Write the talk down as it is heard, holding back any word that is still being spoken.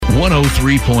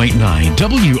103.9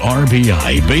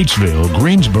 WRBI, Batesville,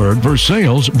 Greensburg,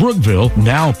 Versailles, Brookville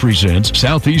now presents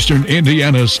Southeastern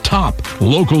Indiana's top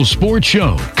local sports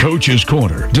show, Coach's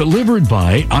Corner, delivered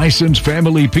by Ison's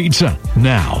Family Pizza.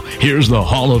 Now, here's the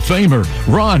Hall of Famer,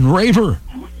 Ron Raver.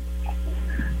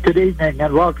 Good evening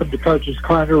and welcome to Coach's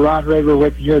Corner. Ron Raver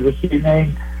with you here this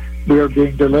evening. We are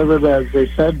being delivered, as they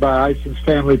said, by Ison's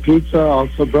Family Pizza,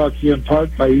 also brought to you in part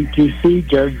by ETC,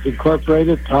 Gehrings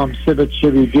Incorporated, Tom Sibbett,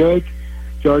 Chevy Buick,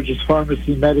 George's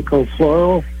Pharmacy Medical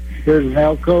Floral, here's an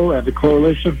Elko, and the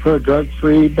Coalition for a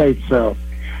Drug-Free Batesville.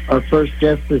 Our first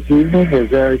guest this evening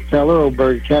is Eric Teller,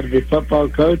 Oberg Academy football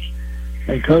coach.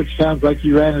 And, Coach, sounds like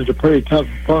you ran into a pretty tough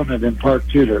opponent in Park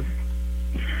Tudor.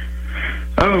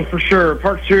 Oh, for sure.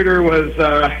 Park Tudor was,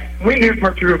 we knew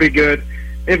Park Tudor would be good.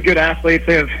 They have good athletes.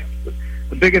 They have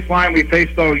the biggest line we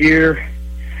faced all year.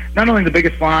 Not only the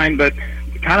biggest line, but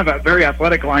kind of a very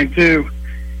athletic line, too.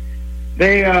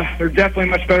 They're definitely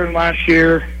much better than last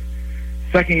year.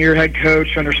 Second-year head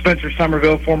coach under Spencer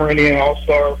Somerville, former Indiana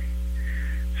All-Star.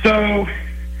 So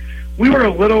we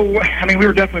were we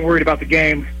were definitely worried about the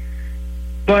game.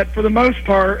 But for the most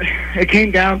part, it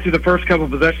came down to the first couple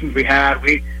of possessions we had.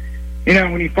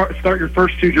 When you start your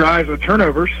first two drives with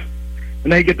turnovers,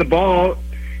 and they get the ball,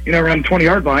 around the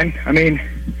 20-yard line, they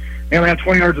only have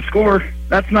 20 yards to score.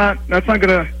 That's not going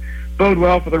to bode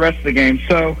well for the rest of the game.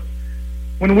 So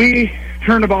when we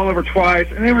turned the ball over twice,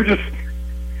 and they were just,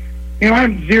 I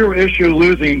have zero issue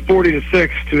losing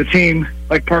 40-6 to a team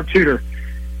like Park Tudor,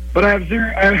 but I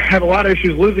have a lot of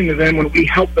issues losing to them when we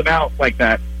help them out like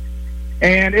that.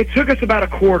 And it took us about a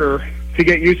quarter to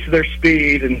get used to their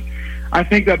speed, and I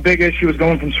think that big issue was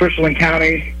going from Switzerland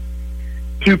County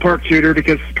to Park Tudor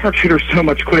because Park Tudor is so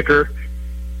much quicker.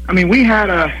 We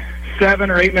had a 7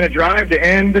 or 8 minute drive to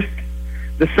end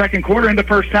the second quarter. In the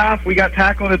first half, we got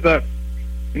tackled at the,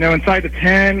 inside the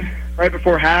 10 right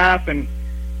before half. And,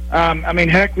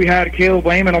 heck, we had Caleb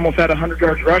Lehman almost had 100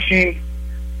 yards rushing.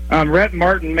 Rhett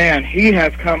Martin, man, he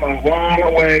has come a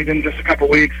long way in just a couple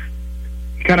weeks.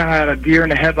 He kind of had a deer in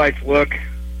the headlights look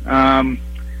 2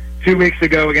 weeks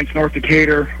ago against North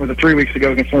Decatur, or 3 weeks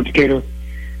ago against North Decatur.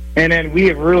 And then we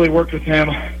have really worked with him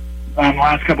the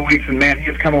last couple of weeks, and, man, he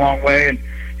has come a long way. And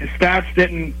his stats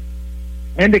didn't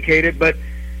indicate it, but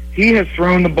he has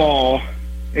thrown the ball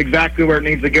exactly where it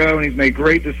needs to go, and he's made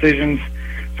great decisions.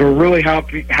 So we're really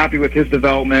happy with his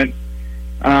development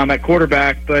at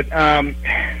quarterback. But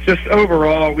just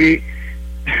overall,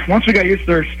 once we got used to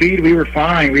their speed, we were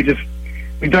fine. We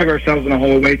dug ourselves in a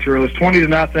hole way too early. It was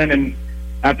 20-0, and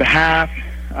at the half,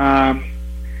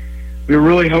 we were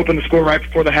really hoping to score right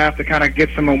before the half to kind of get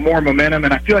some more momentum,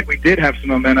 and I feel like we did have some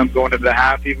momentum going into the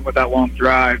half, even with that long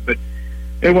drive, but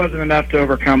it wasn't enough to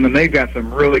overcome them. They've got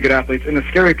some really good athletes, and the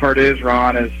scary part is,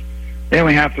 Ron, is they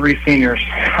only have 3 seniors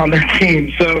on their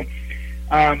team, so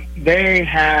they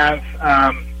have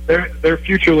their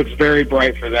future looks very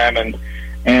bright for them,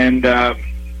 and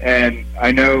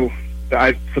I know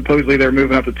supposedly they're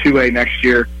moving up to 2A next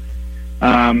year.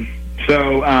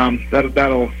 So that's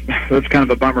kind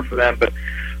of a bummer for them. But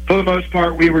for the most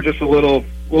part, we were just a little.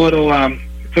 It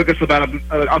took us about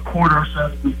a quarter or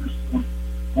so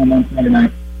on Friday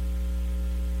night.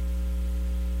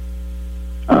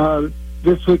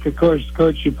 This week, of course,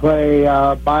 Coach, you play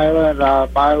Milan.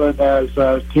 Milan as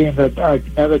a team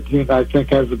another team I think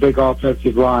has a big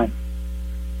offensive line.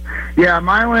 Yeah,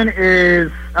 Milan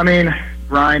is.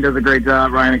 Ryan does a great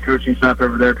job. Ryan and coaching staff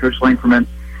over there, Coach Langferman,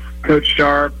 Coach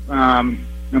Sharp, on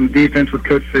the defense with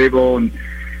Coach Sable, and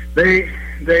they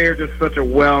are just such a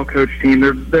well-coached team.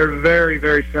 They're very,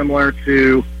 very similar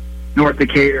to North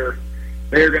Decatur.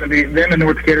 They are going to be, them and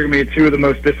North Decatur are going to be 2 of the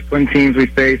most disciplined teams we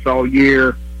face all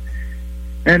year.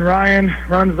 And Ryan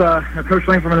runs, Coach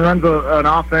Langferman runs an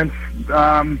offense.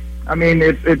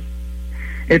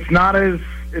 It's not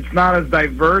as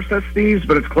diverse as Steve's,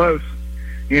 but it's close.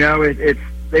 They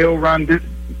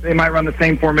might run the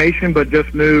same formation, but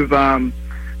just move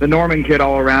the Norman kid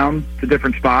all around to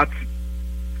different spots.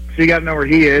 So you got to know where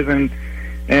he is, and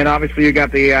obviously you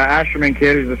got the Asherman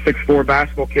kid, who's a 6'4"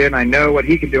 basketball kid, and I know what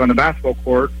he can do on the basketball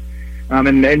court.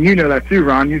 And you know that too,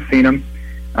 Ron. You've seen him.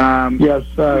 Yes.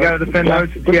 You got to defend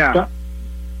those. Yeah.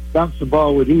 Dumps the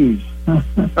ball with ease.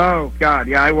 Oh God,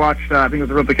 yeah. I watched. I think it was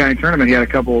the Ripley County tournament. He had a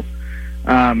couple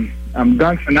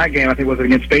dunks in that game. I think was it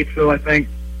against Batesville. I think.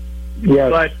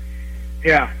 Yes. But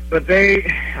yeah, but they're.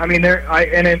 And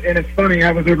it's funny.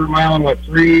 I was over Milan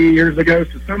 3 years ago.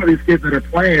 So some of these kids that are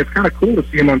playing, it's kind of cool to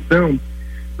see them on film.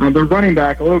 Their running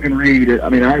back Logan Reed. I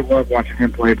love watching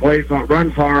him play.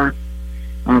 Runs hard.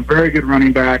 Very good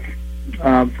running back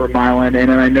for Milan. And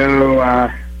then I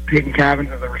know Peyton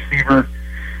Cavins is a receiver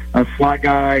a slot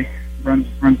guy, runs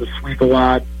the sweep a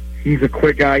lot. He's a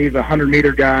quick guy. He's a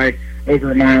 100-meter guy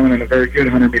over at Milan and a very good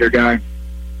 100-meter guy.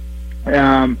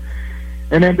 And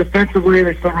then defensively,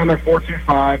 they still run their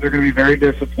 4-2-5. They're going to be very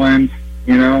disciplined.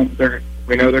 We know they're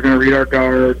going to read our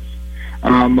guards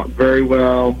very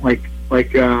well, like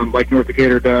North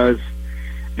Decatur does.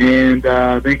 And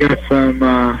they got some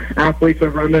athletes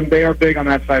over them. They are big on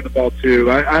that side of the ball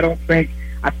too. I don't think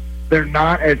they're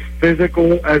not as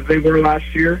physical as they were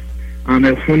last year.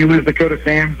 When you lose Dakota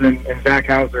Sams and Zach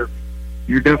Hauser,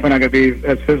 you're definitely not going to be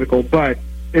as physical. But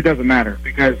it doesn't matter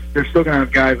because they're still going to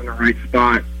have guys in the right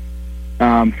spot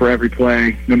for every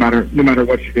play, no matter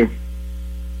what you do.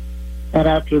 And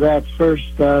after that first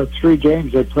 3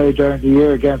 games they played during the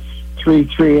year against 3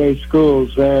 3A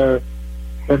schools, they're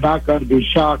not going to be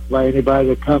shocked by anybody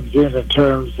that comes in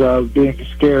terms of being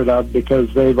scared of,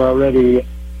 because they've already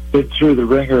been through the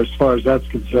ringer as far as that's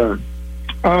concerned.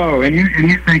 Oh, and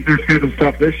you think there's good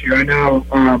stuff this year. I know,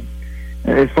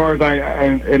 as far as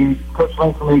and Coach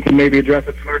Lincoln can maybe address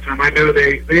it some more time, I know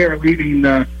they are leaving,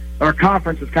 our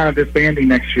conference is kind of disbanding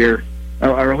next year,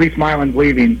 or at least Milan's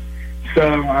leaving. So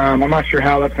I'm not sure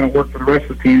how that's going to work for the rest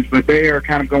of the teams, but they are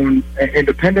kind of going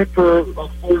independent for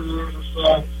about 4 years or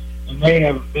so. And they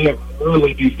have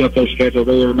really beefed up their schedule.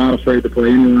 They are not afraid to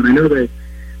play anyone. I know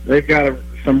they've got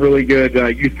some really good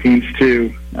youth teams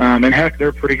too, and heck,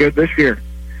 they're pretty good this year,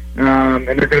 and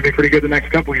they're going to be pretty good the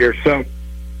next couple years. So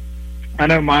I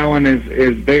know Milan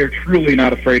is they are truly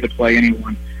not afraid to play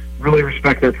anyone. Really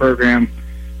respect their program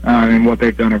and what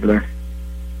they've done over there.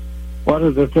 One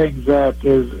of the things that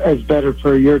is better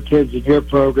for your kids and your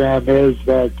program is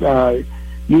that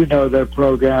you know their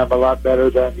program a lot better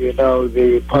than you know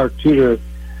the Park Tudor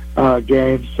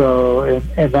game. So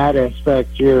in that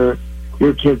aspect, your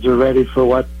kids are ready for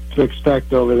what to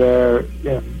expect over there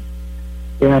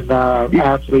in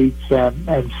athletes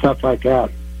and stuff like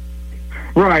that.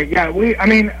 Right. Yeah.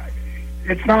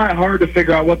 It's not hard to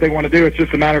figure out what they want to do. It's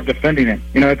just a matter of defending it.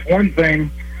 It's one thing.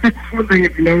 It's one thing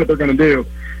if you know what they're going to do.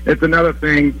 It's another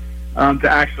thing to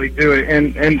actually do it.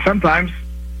 And sometimes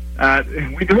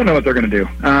we don't know what they're going to do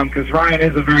because Ryan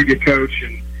is a very good coach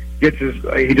and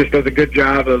he just does a good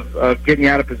job of getting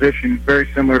you out of position,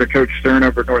 very similar to Coach Stern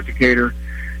over at North Decatur,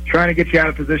 trying to get you out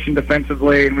of position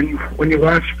defensively. And when you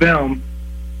watch film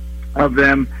of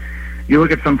them, you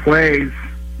look at some plays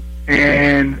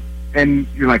and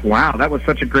you're like, wow, that was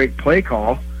such a great play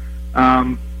call.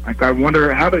 I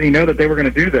wonder, how did he know that they were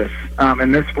going to do this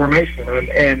in this formation?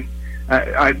 And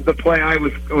the play I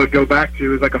would go back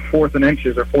to is like a 4th and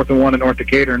inches or 4th and 1 in North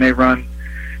Decatur, and they run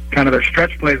kind of their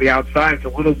stretch play to the outside. It's a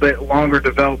little bit longer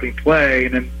developing play,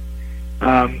 and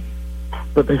then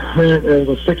but they hit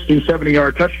a 60,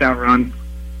 70-yard touchdown run.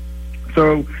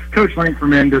 So Coach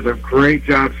Langford does a great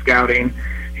job scouting.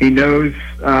 He knows,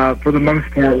 for the most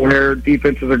part, where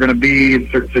defenses are going to be in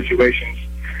certain situations.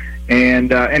 And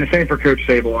the same for Coach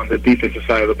Sable on the defensive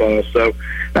side of the ball. So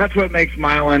that's what makes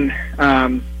Milan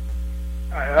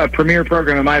a premier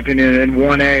program, in my opinion, in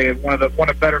 1A, one of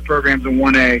the better programs in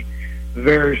 1A.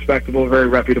 Very respectable, very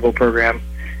reputable program.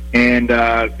 And,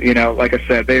 like I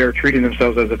said, they are treating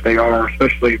themselves as if they are,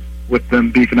 especially with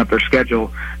them beefing up their schedule.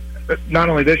 Not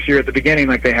only this year at the beginning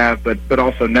like they have, but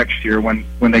also next year when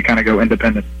they kind of go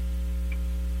independent.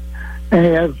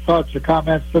 Any other thoughts or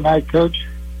comments tonight, Coach?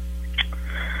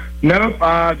 Nope.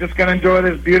 Just going to enjoy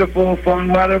this beautiful,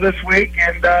 fun weather this week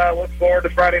and look forward to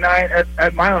Friday night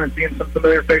at Milan and seeing some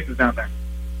familiar faces down there.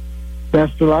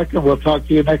 Best of luck, and we'll talk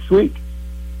to you next week.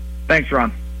 Thanks,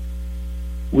 Ron.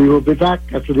 We will be back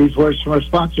after these words from our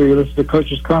sponsor. You listen to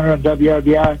Coach's Corner on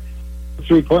WRBI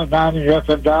 3.9 in your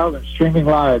FM dial and streaming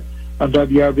live on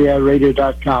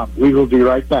WRBIRadio.com. We will be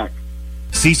right back.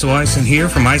 Cecil Eisen here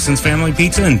from Eisen's Family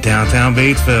Pizza in downtown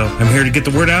Batesville. I'm here to get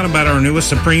the word out about our newest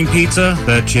Supreme Pizza,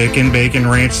 the Chicken Bacon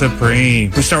Ranch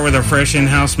Supreme. We start with our fresh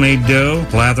in-house made dough,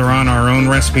 lather on our own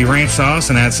recipe ranch sauce,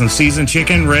 and add some seasoned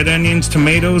chicken, red onions,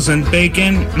 tomatoes, and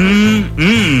bacon.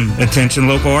 Attention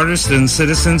local artists and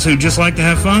citizens who just like to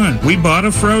have fun. We bought a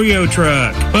Froyo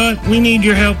truck, but we need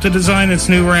your help to design its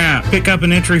new wrap. Pick up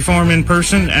an entry form in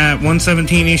person at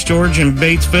 117 East George in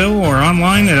Batesville or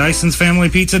online at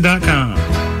IsonsFamilyPizza.com.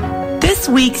 This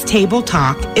week's Table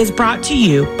Talk is brought to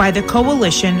you by the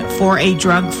Coalition for a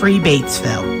Drug-Free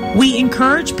Batesville. We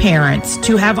encourage parents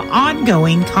to have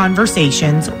ongoing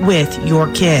conversations with your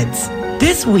kids.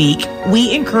 This week,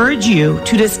 we encourage you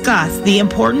to discuss the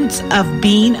importance of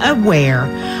being aware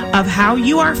of how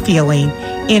you are feeling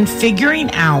and figuring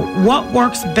out what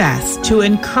works best to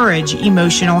encourage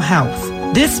emotional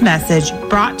health. This message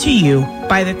brought to you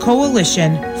by the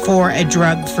Coalition for a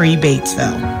Drug-Free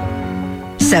Batesville.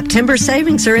 September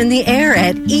savings are in the air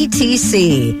at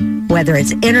ETC. Whether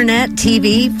it's internet,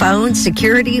 TV, phone,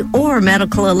 security, or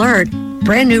medical alert,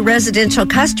 brand new residential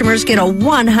customers get a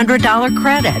 $100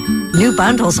 credit. New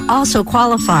bundles also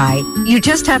qualify. You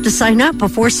just have to sign up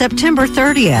before September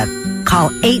 30th. Call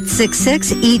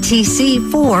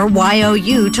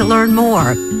 866-ETC-4YOU to learn more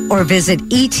or visit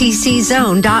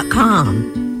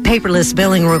etczone.com. Paperless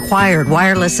billing required.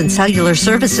 Wireless and cellular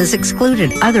services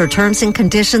excluded. Other terms and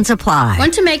conditions apply.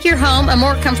 Want to make your home a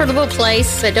more comfortable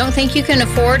place but don't think you can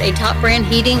afford a top brand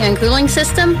heating and cooling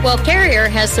system? Well, Carrier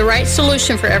has the right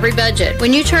solution for every budget.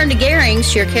 When you turn to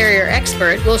Garings, your Carrier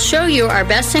expert, we'll show you our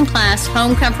best-in-class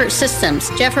home comfort systems.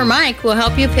 Jeff or Mike will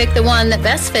help you pick the one that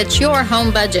best fits your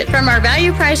home budget. From our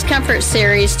value price comfort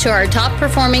series to our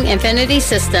top-performing Infinity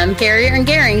system, Carrier and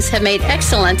Garings have made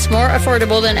excellence more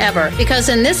affordable than ever. Because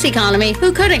in this economy,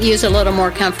 who couldn't use a little more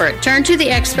comfort? Turn to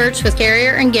the experts with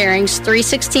Carrier and Garings,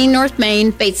 316 North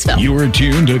Main, Batesville. You are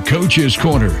tuned to Coach's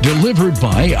Corner, delivered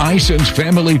by Ison's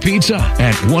Family Pizza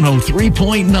at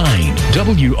 103.9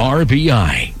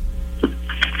 WRBI.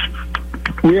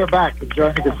 We are back.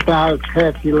 Joining us now is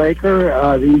Patsy Laker,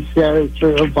 the East Seattle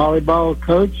volleyball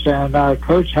coach. And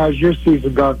Coach, how's your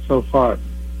season gone so far?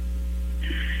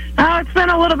 It's been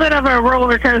a little bit of a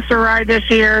roller coaster ride this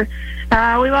year.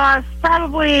 We lost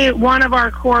probably one of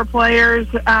our core players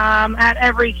at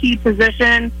every key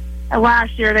position.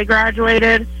 Last year they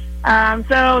graduated.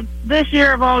 So this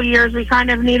year of all years, we kind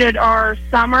of needed our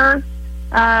summer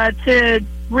to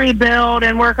rebuild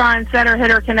and work on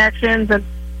setter-hitter connections. And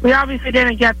we obviously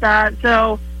didn't get that.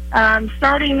 So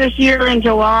starting this year in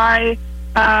July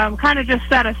kind of just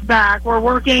set us back. We're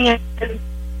working,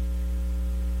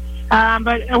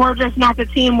 but we're just not the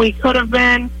team we could have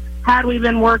been had we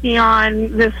been working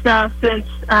on this stuff since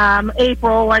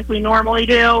April like we normally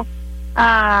do.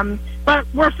 But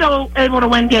we're still able to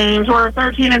win games. We're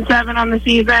 13-7 on the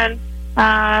season.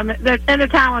 And the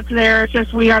talent's there. It's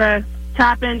just we got to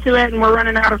tap into it, and we're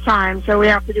running out of time, so we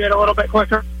have to do it a little bit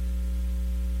quicker.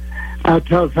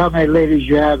 Tell us how many ladies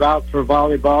you have out for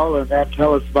volleyball, and then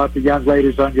tell us about the young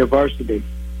ladies on your varsity.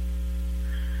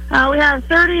 We have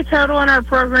 30 total in our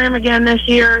program again this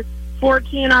year,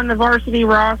 14 on the varsity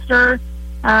roster.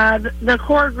 The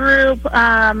core group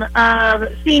of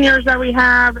seniors that we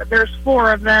have, there's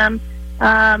 4 of them.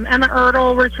 Emma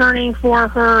Ertl returning for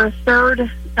her 3rd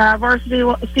varsity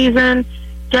season.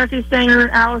 Jessie Stanger,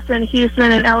 Allison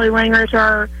Houston, and Ellie Langrich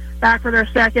are back for their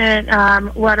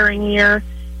 2nd lettering year.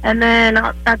 And then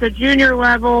at the junior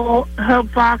level, Hope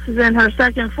Fox is in her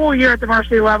 2nd full year at the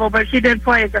varsity level, but she did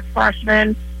play as a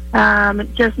freshman,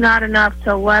 just not enough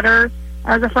to letter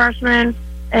as a freshman.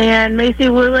 And Macy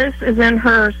Lewis is in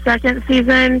her 2nd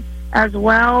season as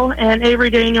well, and Avery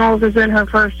Daniels is in her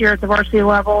 1st year at the varsity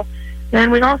level.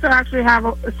 Then we also actually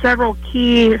have several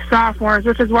key sophomores,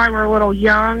 which is why we're a little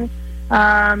young.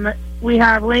 We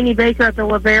have Lainey Baker at the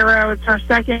libero. It's her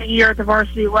 2nd year at the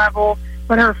varsity level,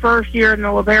 but her 1st year in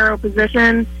the libero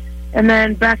position. And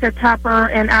then Becca Tupper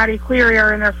and Addie Cleary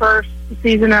are in their 1st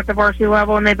season at the varsity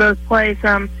level, and they both play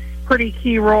some pretty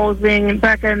key roles, being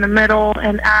Becca in the middle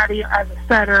and Addie as a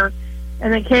setter.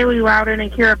 And then Kaylee Loudon and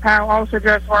Kira Powell also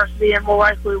dress varsity and will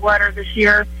likely letter this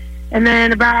year. And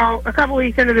then about a couple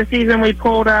weeks into the season, we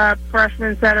pulled up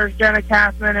freshman setters Jenna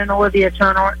Kassman and Olivia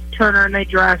Turner, and they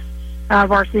dress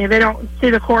varsity. They don't see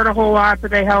the court a whole lot,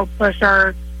 but they help push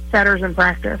our setters in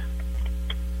practice.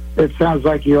 It sounds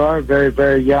like you are very,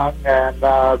 very young, and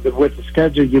with the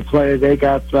schedule you play, they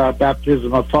got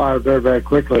baptism of fire very, very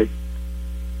quickly.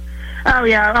 Oh,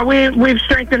 yeah. We've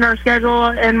strengthened our schedule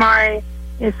in my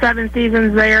 7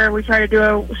 seasons there. We try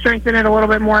to strengthen it a little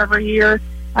bit more every year,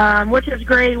 which is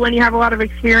great when you have a lot of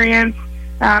experience.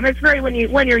 It's great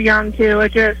when you're young, too.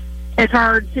 It's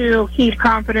hard to keep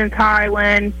confidence high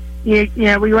when we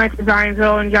went to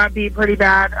Zionsville and got beat pretty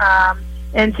bad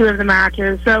in 2 of the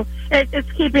matches. So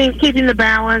it's keeping the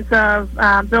balance of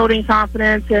building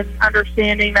confidence and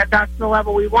understanding that that's the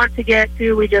level we want to get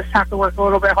to. We just have to work a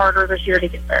little bit harder this year to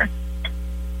get there.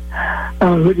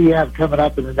 Who do you have coming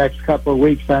up in the next couple of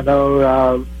weeks? I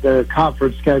know the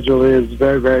conference schedule is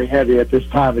very, very heavy at this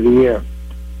time of the year.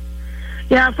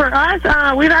 Yeah, for us,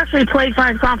 we've actually played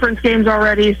 5 conference games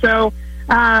already. So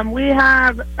we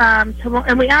have,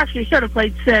 and we actually should have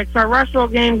played 6. Our Rushville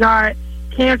game got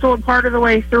canceled part of the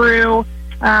way through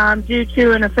due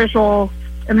to an official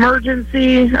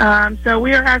emergency. So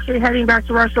we are actually heading back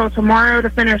to Rushville tomorrow to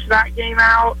finish that game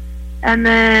out. And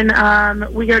then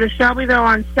we go to Shelbyville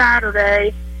on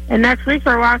Saturday. And next week's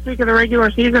our last week of the regular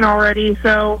season already.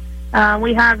 So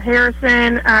we have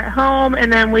Harrison at home,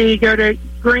 and then we go to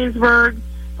Greensburg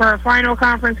for our final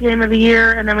conference game of the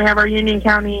year. And then we have our Union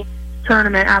County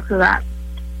tournament after that.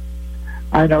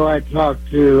 I know I talked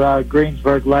to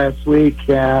Greensburg last week,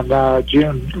 and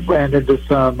June ran into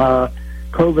some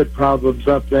COVID problems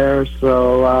up there,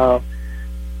 so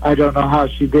I don't know how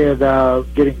she did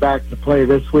getting back to play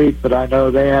this week, but I know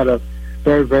they had a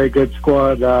very, very good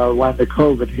squad when the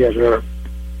COVID hit her.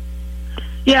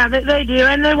 Yeah, they do,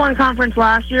 and they won conference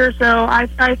last year, so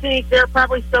I think they're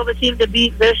probably still the team to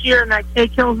beat this year, and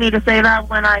it kills me to say that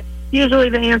when usually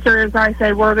the answer is I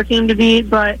say we're the team to beat,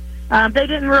 but they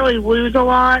didn't really lose a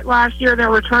lot last year. They're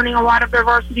returning a lot of their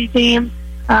varsity teams,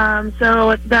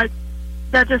 so that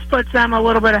just puts them a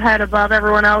little bit ahead above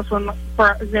everyone else when,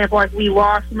 for example, like we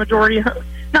lost a majority,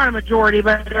 not a majority,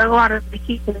 but a lot of the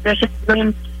key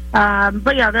positions.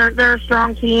 But yeah, they're a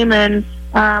strong team, and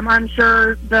I'm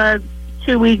sure the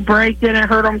 2-week break didn't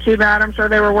hurt them too bad. I'm sure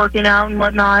they were working out and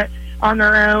whatnot on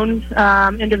their own,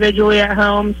 individually at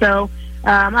home. So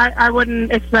I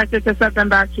wouldn't expect it to set them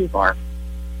back too far.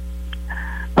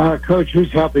 Coach,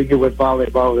 who's helping you with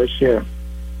volleyball this year?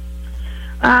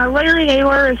 Larry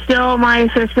Naylor is still my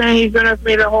assistant. He's been with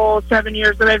me the whole 7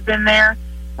 years that I've been there.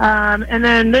 And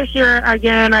then this year,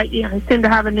 again, I seem to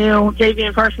have a new JV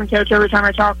and freshman coach every time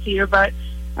I talk to you. But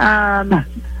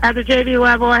at the JV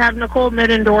level, I have Nicole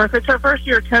Middendorf. It's her first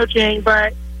year coaching,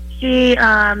 but she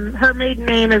her maiden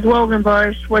name is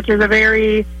Wilgenbush, which is a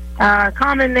very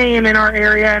common name in our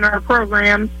area and our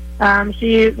program.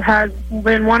 She has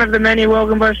been one of the many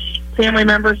Wilgenbush family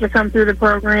members to come through the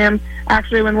program,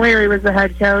 actually when Larry was the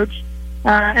head coach.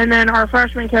 And then our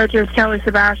freshman coach is Kelly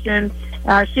Sebastian.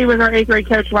 She was our 8th grade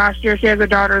coach last year. She has a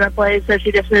daughter that plays, so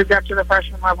she just moved up to the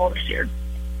freshman level this year.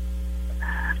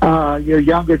 Your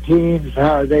younger teams,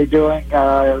 how are they doing?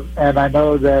 And I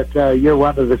know that you're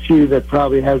one of the few that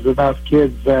probably has enough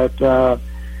kids that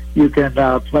you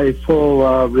can play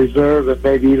full reserve and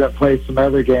maybe even play some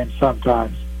other games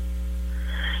sometimes.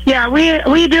 Yeah,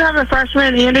 we do have a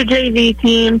freshman and a JV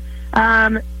team.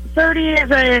 30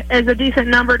 is a decent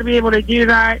number to be able to do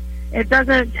that. It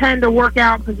doesn't tend to work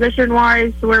out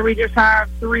position-wise to where we just have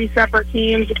 3 separate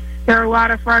teams. There are a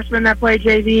lot of freshmen that play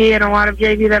JV and a lot of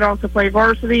JV that also play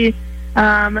varsity.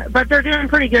 But they're doing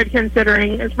pretty good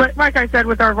considering. But like I said,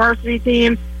 with our varsity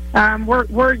team,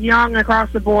 we're young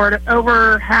across the board.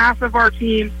 Over half of our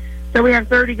team, so we have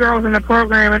 30 girls in the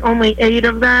program, and only 8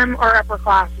 of them are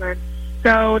upperclassmen.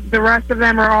 So the rest of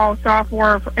them are all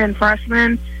sophomore and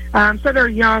freshmen. So they're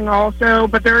young also,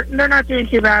 but they're not doing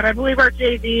too bad. I believe our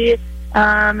JV is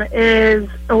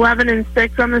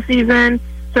 11-6 on the season,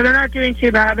 so they're not doing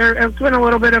too bad. It's been a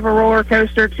little bit of a roller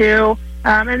coaster too,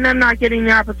 and them not getting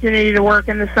the opportunity to work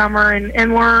in the summer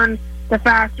and learn the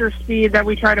faster speed that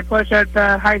we try to push at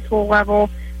the high school level.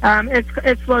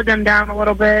 It's slowed them down a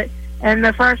little bit, and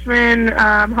the freshmen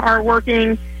are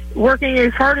working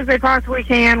as hard as they possibly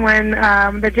can when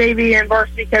the JV and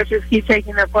varsity coaches keep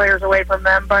taking their players away from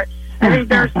them. But I think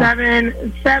they're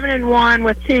 7-1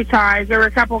 with 2 ties. There were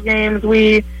a couple games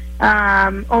we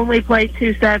only played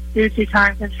 2 sets due to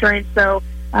time constraints, so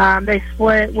they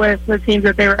split with the teams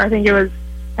that they were. I think it was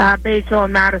Batesville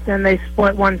and Madison. They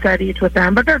split 1 set each with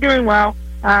them, but they're doing well,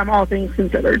 all things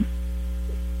considered.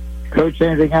 Coach,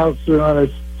 anything else you want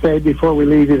to say before we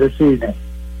leave you this evening?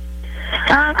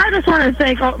 I just want to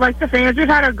thank the fans. We've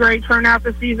had a great turnout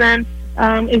this season,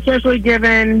 especially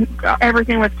given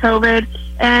everything with COVID,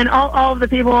 and all of the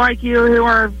people like you who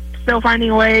are still finding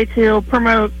a way to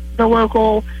promote the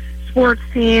local sports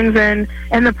teams and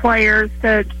the players,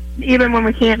 to even when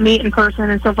we can't meet in person,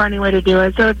 and still finding a way to do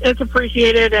it. So it's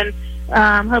appreciated, and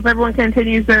hope everyone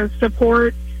continues to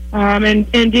support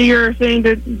and do your thing,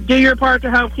 to do your part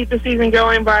to help keep the season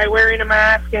going by wearing a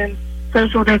mask and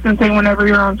social distancing whenever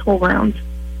you're on school grounds.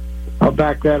 I'll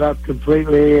back that up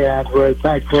completely, and we're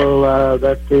thankful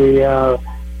that the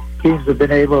teams have been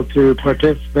able to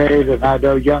participate, and I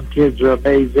know young kids are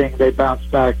amazing. They bounce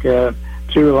back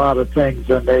through a lot of things,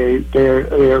 and they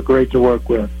are great to work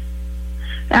with.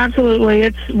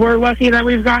 Absolutely. We're lucky that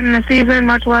we've gotten a season,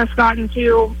 much less gotten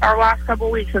to our last couple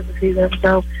weeks of the season.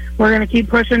 So we're going to keep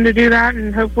pushing to do that,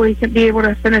 and hopefully be able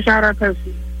to finish out our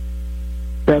postseason.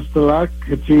 Best of luck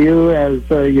to you as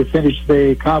you finish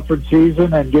the conference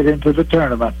season and get into the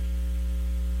tournament.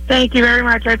 Thank you very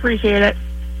much. I appreciate it.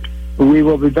 We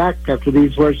will be back after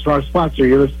these words from our sponsor.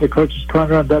 You're listening to Coach's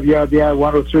Corner on WRBI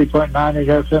 103.9 and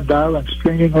FM dial and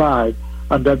streaming live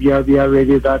on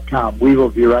WRBIRadio.com. We will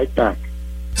be right back.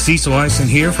 Cecil Ison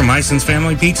here from Ison's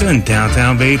Family Pizza in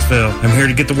downtown Batesville. I'm here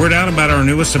to get the word out about our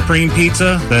newest Supreme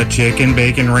Pizza, the Chicken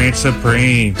Bacon Ranch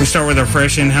Supreme. We start with our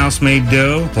fresh in-house made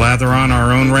dough, lather on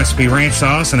our own recipe ranch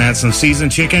sauce, and add some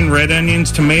seasoned chicken, red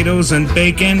onions, tomatoes, and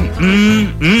bacon.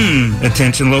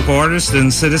 Attention local artists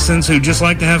and citizens who just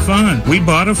like to have fun. We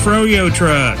bought a Froyo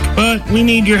truck, but we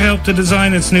need your help to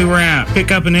design its new wrap.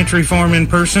 Pick up an entry form in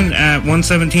person at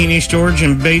 117 East George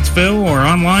in Batesville or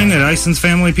online at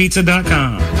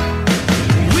IsonsFamilyPizza.com.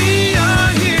 We are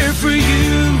here for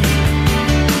you.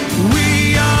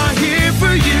 We are here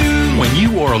for you. When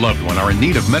you or a loved one are in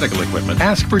need of medical equipment,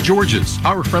 ask for George's.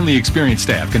 Our friendly, experienced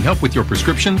staff can help with your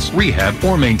prescriptions, rehab,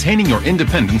 or maintaining your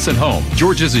independence at home.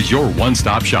 George's is your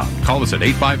one-stop shop. Call us at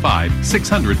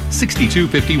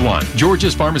 855-600-6251.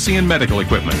 George's Pharmacy and Medical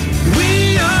Equipment.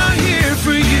 We are here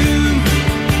for you.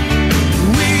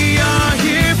 We are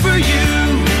here for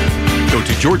you. Go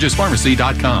to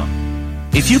georgespharmacy.com.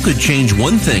 If you could change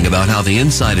one thing about how the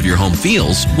inside of your home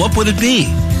feels, what would it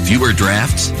be? Fewer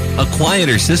drafts? A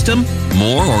quieter system?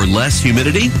 More or less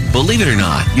humidity? Believe it or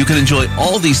not, you can enjoy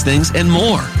all these things and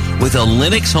more with a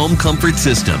Lennox home comfort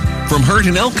system from Hurt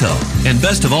and Elko. And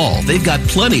best of all, they've got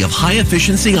plenty of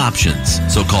high-efficiency options.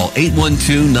 So call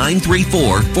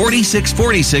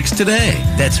 812-934-4646 today.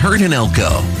 That's Hurt and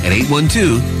Elko at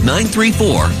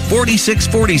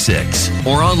 812-934-4646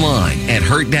 or online at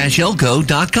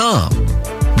hurt-elko.com.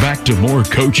 Back to more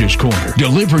Coach's Corner,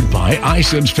 delivered by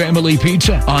Ison's Family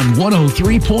Pizza on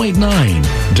 103.9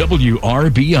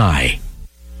 WRBI.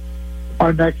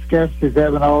 Our next guest is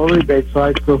Evan Oley, Batesville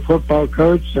High School football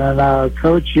coach. And,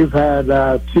 Coach, you've had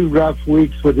 2 rough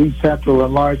weeks with East Central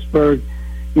and Lawrenceburg.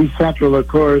 East Central, of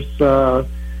course,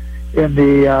 in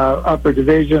the upper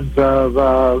divisions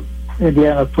of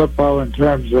Indiana football in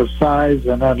terms of size,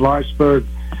 and then Lawrenceburg,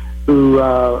 who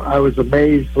I was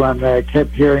amazed when I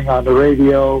kept hearing on the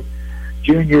radio,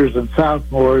 juniors and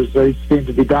sophomores, they seem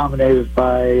to be dominated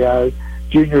by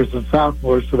juniors and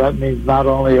sophomores, so that means not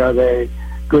only are they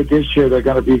good this year, they're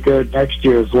going to be good next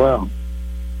year as well.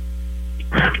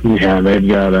 Yeah, they've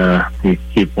got, you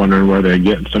keep wondering where they're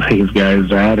getting some of these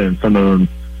guys at, and some of them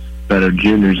that are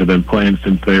juniors have been playing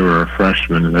since they were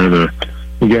freshmen, and they're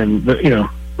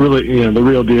really, the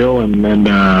real deal, and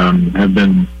have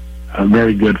been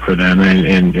very good for them,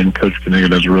 and Coach Kaniga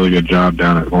does a really good job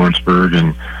down at Lawrenceburg,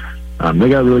 and they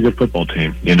got a really good football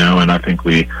team, and I think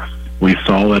we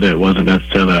saw it. It wasn't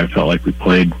necessarily I felt like we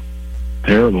played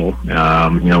terrible.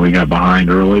 We got behind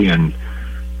early, and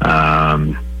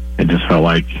it just felt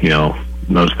like,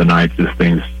 most of the nights these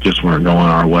things just weren't going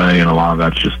our way, and a lot of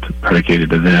that's just predicated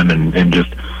to them and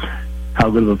just how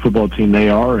good of a football team they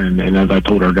are. And as I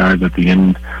told our guys at the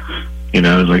end, it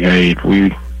was like, hey, if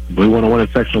we want to win a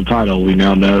sectional title, we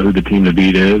now know who the team to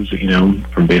beat is,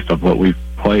 from based off what we've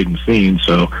played and seen.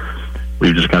 So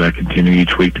we've just got to continue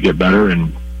each week to get better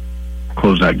and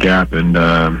close that gap and,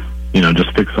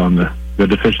 just fix on the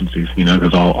deficiencies,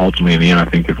 because ultimately in the end, I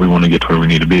think if we want to get to where we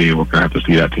need to be, we're going to have to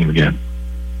see that team again.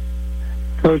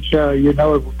 Coach,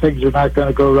 things are not going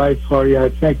to go right for you. I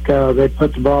think they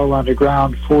put the ball on the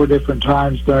ground 4 different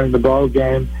times during the ball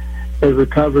game. They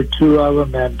recovered 2 of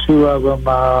them, and 2 of them,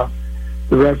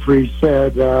 the referee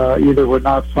said either were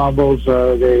not fumbles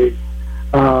or they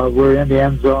were in the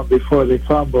end zone before they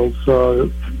fumbled. So,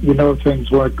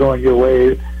 things weren't going your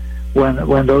way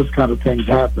when those kind of things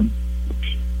happen.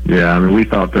 Yeah, we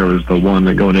thought there was the one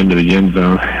that going into the end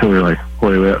zone. We were like,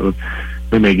 boy,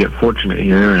 we may get fortunate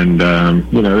here, and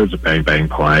there's a bang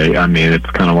play.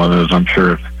 It's kind of one of those. I'm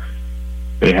sure if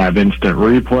they have instant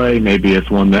replay, maybe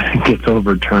it's one that gets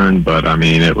overturned. But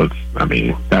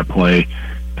that play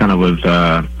kind of was,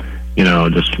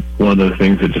 just one of those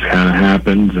things that just kind of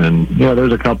happens. And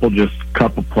there's a couple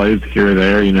plays here or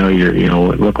there.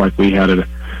 It looked like we had a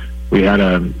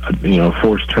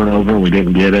forced turnover, we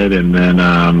didn't get it, and then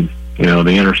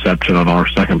the interception on our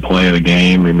second play of the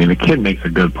game. The kid makes a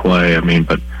good play.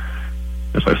 But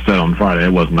as I said on Friday,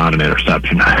 it was not an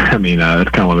interception. It's kind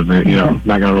of one of those,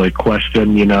 not going to really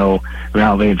question,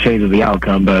 how they change the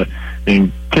outcome. But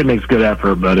kid makes good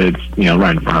effort, but it's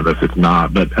right in front of us. It's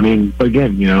not. But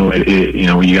again, you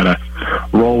got to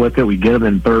roll with it. We get them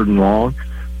in 3rd and long.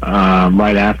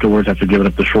 Right afterwards, after giving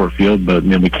up the short field, but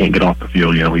then we can't get off the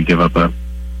field. We give up a,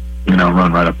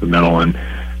 run right up the middle, and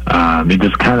it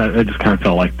just kind of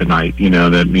felt like the night,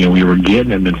 that we were getting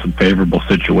them in some favorable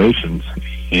situations,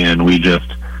 and we just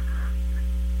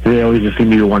seemed to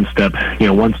be one step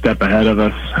ahead of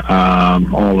us,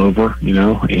 all over,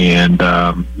 and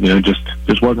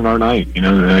just wasn't our night,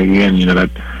 Again, that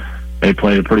they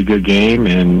played a pretty good game,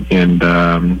 and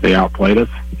they outplayed us.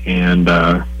 And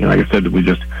like I said, we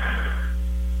just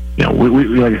you know, we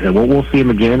like I said, we'll see him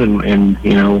again, and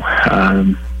you know,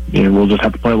 we'll just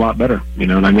have to play a lot better. You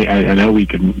know, and I mean, I know we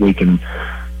can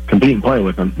compete and play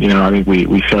with them. You know, I think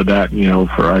we showed that, you know,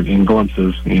 in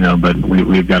glimpses. You know, but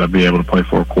we've got to be able to play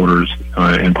 4 quarters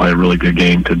and play a really good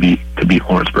game to beat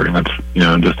Lawrenceburg, and that's, you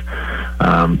know, just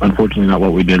unfortunately not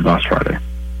what we did last Friday.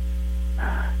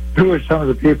 Who are some of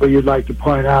the people you'd like to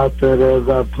point out that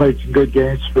have played some good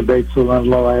games for Batesville in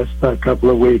the last couple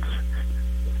of weeks?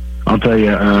 I'll tell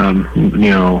you,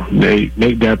 you know,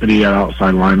 Nate Deputy at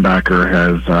outside linebacker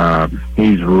has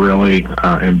he's really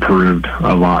improved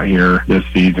a lot here this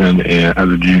season as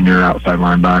a junior outside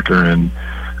linebacker,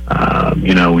 and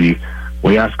you know,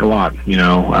 we ask a lot, you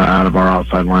know, out of our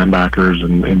outside linebackers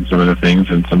and some of the things,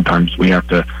 and sometimes we have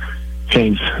to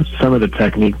change some of the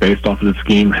technique based off of the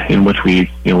scheme in which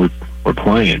we're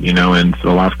playing, you know. And so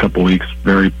the last couple of weeks,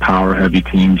 very power heavy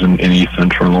teams in East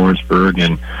Central and Lawrenceburg,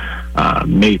 and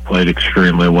Nate played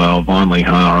extremely well. Von Lee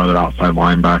Hunt, our other outside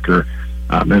linebacker,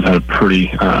 has had a pretty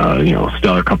you know,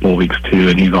 stellar couple of weeks too,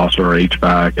 and he's also our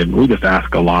H-back, and we just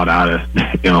ask a lot out of,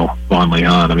 you know, Von Lee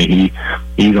Hunt. I mean,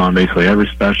 he's on basically every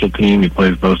special team. He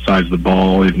plays both sides of the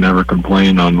ball. He's never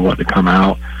complained on what to come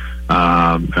out.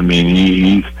 I mean,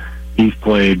 he's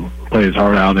played his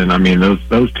heart out, and I mean,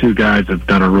 those 2 guys have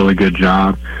done a really good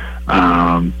job,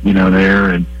 you know, there.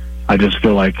 And I just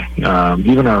feel like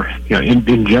even our, you know,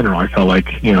 in general, I felt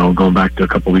like, you know, going back to a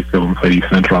couple weeks ago when we played East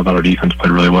Central, I thought our defense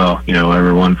played really well. You know,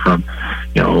 everyone from,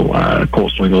 you know,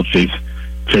 Colt Swingle, Chase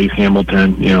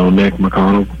Hamilton, you know, Nick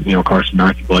McConnell, you know, Carson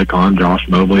Mackey, Blake Hahn, Josh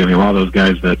Mobley. I mean, a lot of those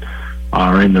guys that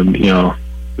are in the, you know,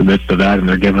 the midst of that, and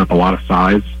they're giving up a lot of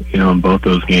size, you know, in both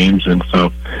those games. And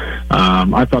so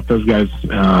I thought those guys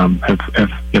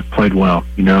have played well.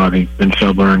 You know, I think Ben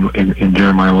Shubler and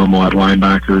Jeremiah Limmel at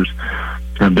linebackers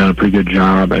have done a pretty good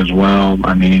job as well.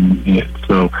 I mean,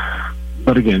 so,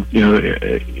 but again, you know,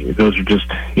 those are just,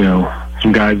 you know,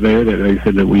 some guys there that they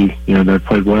said that we, you know, that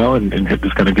played well and have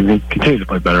just got to continue to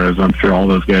play better, as I'm sure all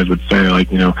those guys would say.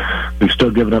 Like, you know, we've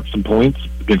still given up some points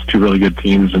against 2 really good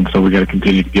teams, and so we got to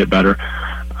continue to get better.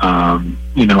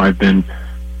 You know, I've been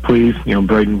pleased. You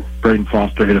know, Braden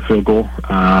Foster hit a field goal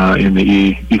in the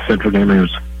East Central game. It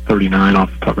was 39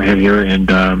 off the top of my head here,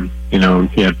 and you know,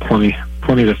 he had plenty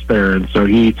to spare, and so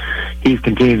he's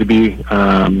continued to be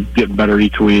getting better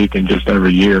each week and just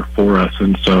every year for us.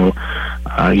 And so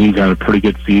he's had a pretty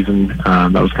good season.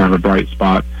 That was kind of a bright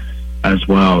spot as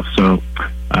well. So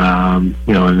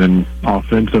you know, and then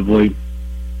offensively,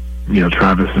 you know,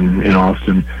 Travis and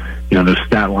Austin, you know, the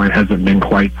stat line hasn't been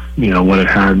quite, you know, what it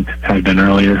had been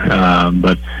earlier.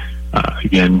 But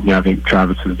again, yeah, I think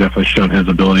Travis has definitely shown his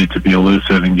ability to be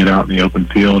elusive and get out in the open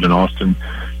field, and Austin,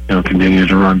 you know, continues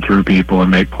to run through people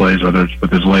and make plays, whether it's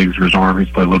with his legs or his arm. He's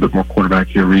played a little bit more quarterback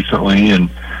here recently, and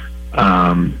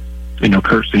you know,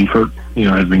 Kurt Seifert, you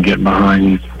know, has been getting behind.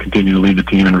 He's continued to lead the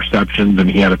team in receptions,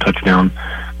 and he had a touchdown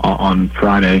on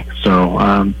Friday. So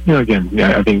you know, again,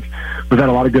 yeah, I think we've had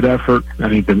a lot of good effort. I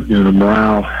think the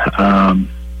morale,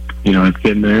 you know, it's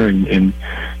getting there, and you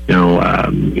know,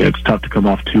 it's tough to come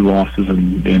off 2 losses,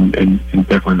 and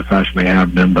definitely the fashion they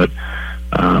have been. But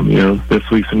you know, this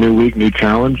week's a new week, new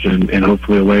challenge, and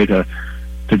hopefully a way to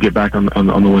get back on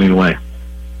the winning way.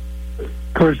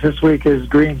 Of course, this week is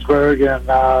Greensburg,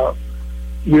 and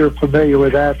you're familiar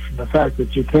with that from the fact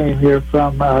that you came here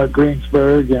from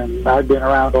Greensburg, and I've been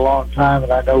around a long time,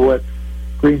 and I know what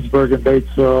Greensburg and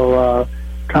Batesville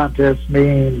contest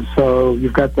means. So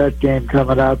you've got that game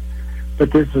coming up,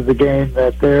 but this is a game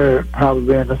that they're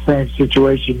probably in the same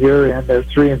situation you're in. They're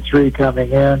 3-3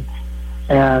 coming in,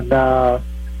 and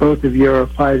both of you are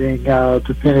fighting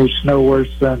to finish no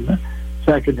worse than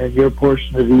second in your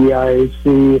portion of the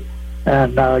EIAC,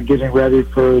 and getting ready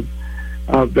for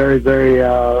a very, very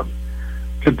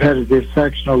competitive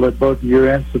sectional that both of you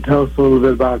are in. So tell us a little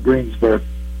bit about Greensburg.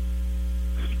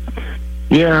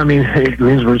 Yeah, I mean,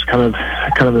 Greensburg's kind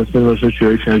of a similar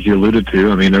situation as you alluded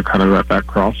to. I mean, they're kind of at that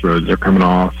crossroads. They're coming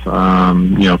off,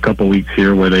 you know, a couple weeks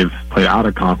here where they've played out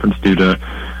of conference due to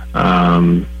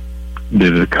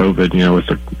COVID. You know, with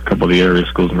a couple of the area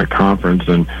schools in the conference,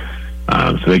 and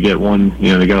so they get one.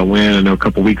 You know, they got a win. I know a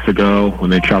couple weeks ago when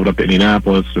they traveled up to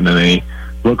Indianapolis, and then they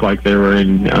looked like they were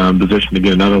in position to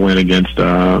get another win against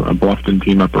a Bluffton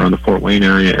team up around the Fort Wayne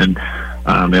area, and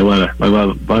they let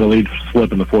a lead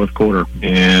slip in the 4th quarter.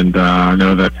 And I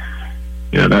know that,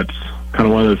 you know, that's kind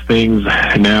of one of those things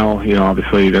now. You know,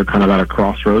 obviously they're kind of at a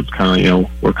crossroads. You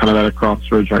know, we're kind of at a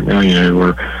crossroads right now. You know,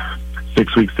 we're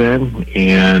 6 weeks in,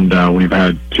 and we've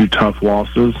had 2 tough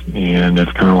losses, and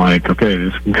it's kind of like, okay,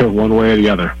 this can go one way or the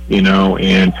other. You know,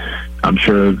 and I'm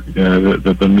sure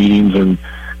that the meetings and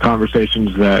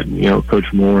conversations that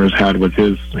Coach Moore has had with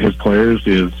his players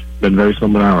is been very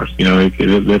similar to ours.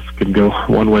 This can go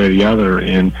one way or the other,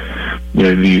 and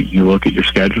you look at your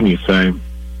schedule and you say,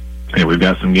 hey, we've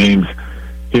got some games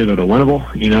here that are winnable,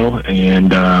 and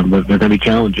but they're going to be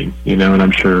challenging, and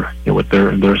I'm sure with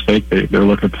their sake they're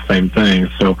looking at the same thing.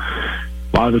 So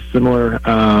a lot of the similar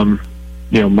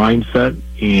mindset,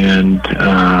 and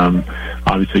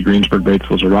obviously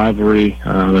Greensburg-Batesville's a rivalry.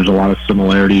 There's a lot of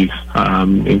similarities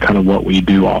in kind of what we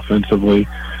do offensively,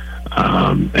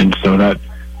 and so that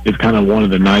is kind of one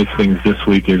of the nice things this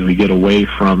week is we get away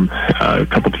from a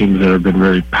couple teams that have been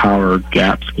very power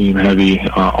gap scheme heavy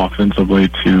offensively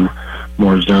to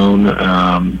more zone.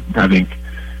 I think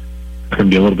it's going to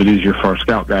be a little bit easier for our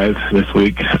scout guys this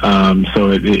week.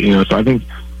 So I think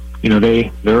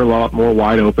they're a lot more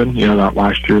wide open. That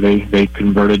last year they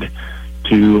converted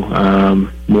to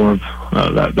more of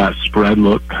that spread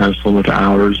look, kind of similar to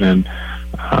ours, and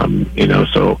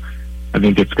so I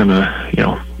think it's going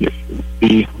to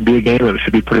be a game that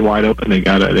should be pretty wide open. They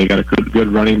got a good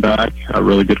running back, a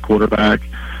really good quarterback.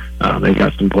 They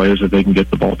got some players that they can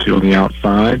get the ball to on the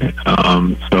outside.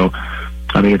 So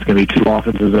I think it's going to be two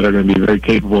offenses that are going to be very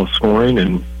capable of scoring,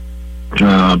 and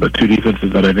but two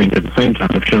defenses that I think at the same time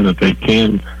have shown that they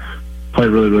can play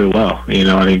really, really well.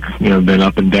 I think been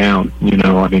up and down.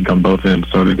 I think on both ends.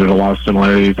 So there's a lot of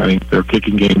similarities. I think their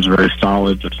kicking game is very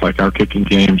solid, just like our kicking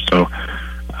game. So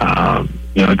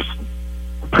it's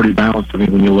pretty balanced. I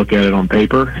think when you look at it on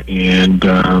paper, and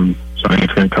so I think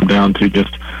it's going to come down to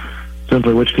just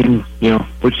simply which team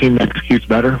executes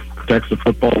better, protects the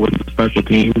football, wins the special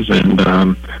teams, and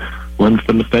learns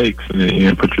the mistakes,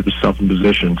 and puts yourself in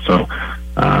position. So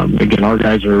again, our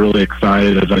guys are really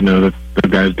excited, as I know that the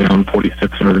guys down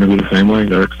 46 are going to be the same way.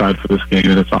 They're excited for this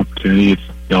game and its opportunity. It's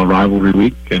a rivalry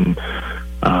week, and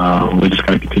we just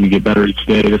got to continue to get better each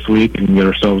day this week and get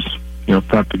ourselves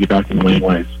prepped to get back in the winning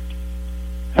ways.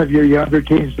 Have your younger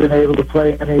teams been able to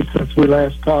play any since we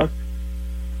last talked?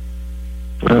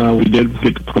 We did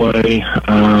get to play,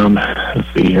 let's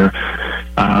see here.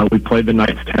 We played the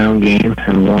Knightstown game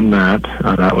and won that.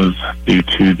 That was due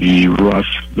to the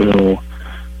Rushville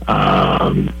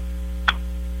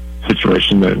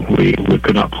situation that we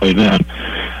could not play then.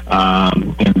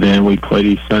 And then we played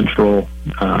East Central,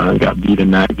 got beat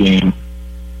in that game.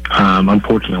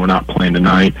 Unfortunately, we're not playing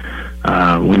tonight.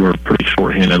 We were pretty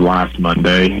shorthanded last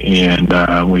Monday, and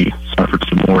we suffered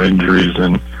some more injuries,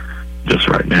 and just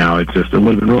right now it would have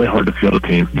been really hard to field a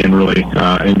team, and really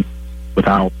and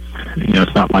without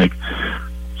it's not like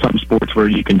some sports where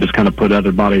you can just kind of put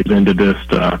other bodies into this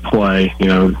play.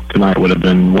 Tonight would have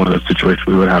been one of those situations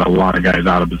we would have had a lot of guys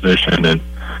out of position, and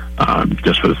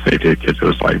just for the safety of kids, it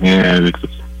was like, it's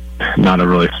not a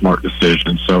really smart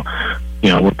decision. So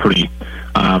we're pretty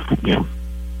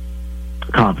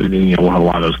confident we'll have a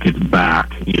lot of those kids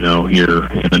back here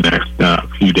in the next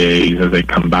few days as they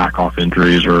come back off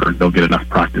injuries, or they'll get enough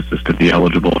practices to be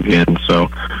eligible again. So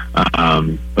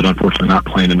but unfortunately not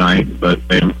playing tonight, but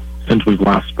since we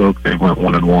last spoke they went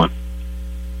 1-1.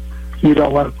 You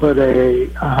don't want to put a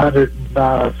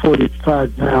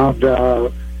 145 pound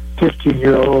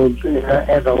 15-year-old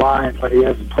in the line when he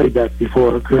hasn't played that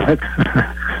before, correct?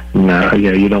 No,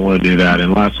 you don't want to do that.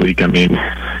 And last week, they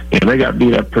got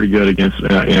beat up pretty good against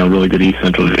a really good East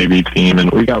Central JV team, and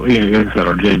we got, like I said,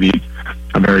 our JV's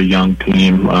a very young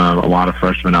team, a lot of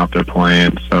freshmen out there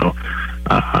playing. So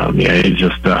it's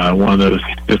just one of those,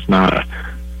 just not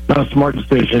a smart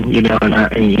decision, and you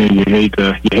hate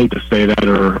to say that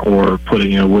or put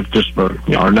it, with just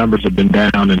our numbers have been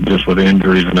down, and just with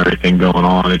injuries and everything going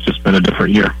on, it's just been a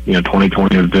different year.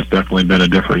 2020 has just definitely been a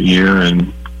different year,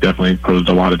 and definitely posed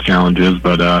a lot of challenges.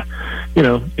 But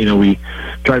we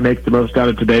try to make the most out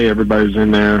of today. Everybody's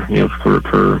in there, for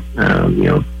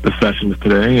the sessions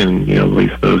today, and at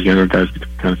least those younger guys can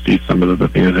kind of see some of the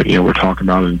things that we're talking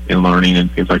about and learning and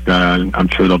things like that. And I'm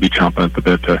sure they'll be chomping at the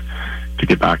bit to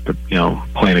get back to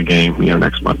playing a game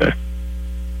next Monday.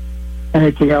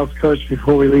 Anything else, Coach,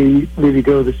 before we leave you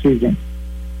go this evening?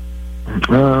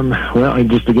 Well,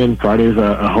 and just again, Friday's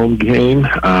a home game.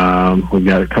 We've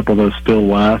got a couple of those still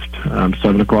left.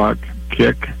 7:00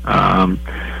 kick.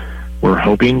 We're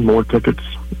hoping more tickets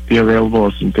be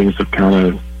available. Some things have kind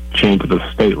of changed at the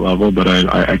state level, but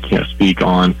I can't speak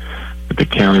on at the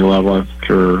county level. I'm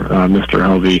sure Mr.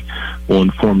 Helvey will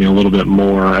inform me a little bit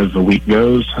more as the week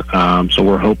goes. So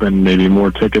we're hoping maybe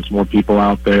more tickets, more people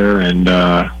out there, and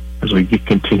as we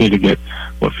continue to get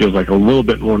what feels like a little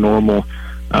bit more normal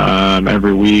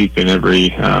every week and every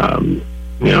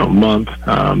month.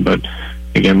 But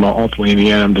again, ultimately in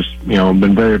the end, I'm just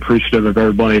been very appreciative of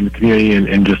everybody in the community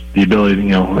and just the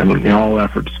ability, and all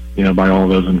efforts by all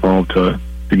those involved to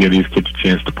give these kids a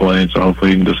chance to play. And so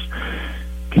hopefully you can just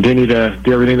continue to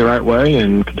do everything the right way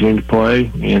and continue to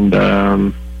play and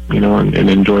and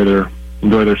enjoy their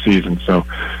season. So,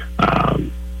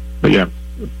 but yeah.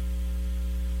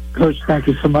 Coach, thank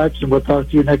you so much, and we'll talk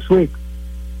to you next week.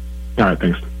 All right,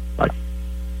 thanks. Bye.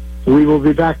 We will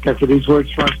be back after these words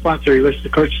from our sponsor. You listen to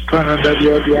Coach's Corner on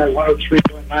WRBI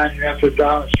 103.9. You have to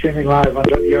dial and streaming live on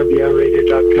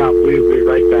WRBIRadio.com. We will be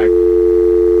right back.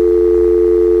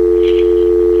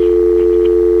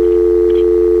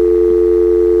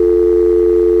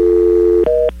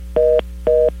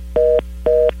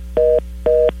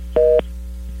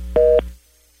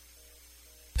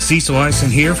 Cecil Ison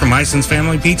here from Ison's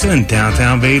Family Pizza in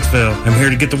downtown Batesville. I'm here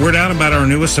to get the word out about our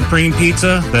newest Supreme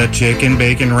Pizza, the Chicken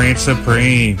Bacon Ranch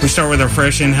Supreme. We start with our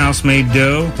fresh in-house made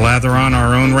dough, lather on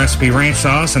our own recipe ranch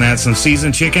sauce, and add some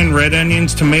seasoned chicken, red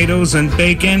onions, tomatoes, and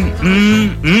bacon.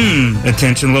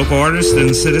 Attention local artists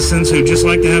and citizens who just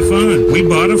like to have fun. We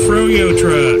bought a Froyo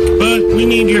truck, but we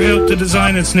need your help to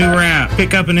design its new wrap.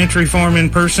 Pick up an entry form in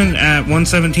person at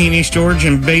 117 East George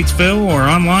in Batesville or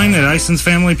online at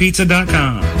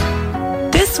isonsfamilypizza.com.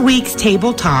 This week's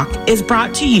Table Talk is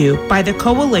brought to you by the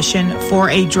Coalition for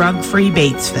a Drug-Free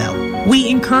Batesville. We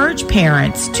encourage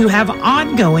parents to have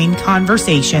ongoing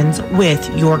conversations with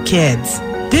your kids.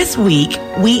 This week,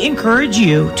 we encourage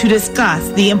you to discuss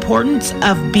the importance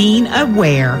of being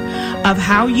aware of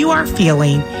how you are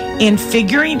feeling and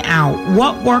figuring out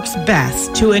what works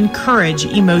best to encourage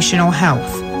emotional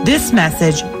health. This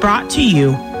message brought to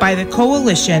you by the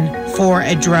Coalition for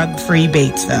a Drug-Free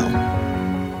Batesville.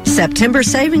 September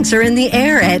savings are in the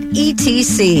air at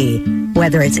ETC.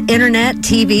 Whether it's internet,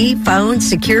 TV, phone,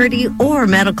 security, or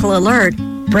medical alert,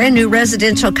 brand new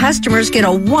residential customers get a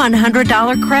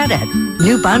 $100 credit.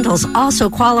 New bundles also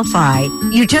qualify.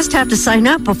 You just have to sign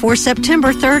up before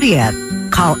September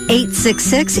 30th. Call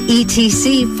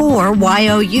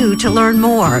 866-ETC-4YOU to learn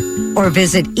more or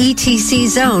visit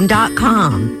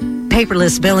etczone.com.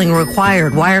 Paperless billing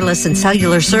required. Wireless and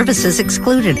cellular services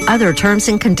excluded. Other terms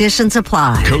and conditions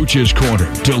apply. Coach's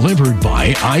Corner, delivered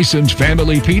by Ison's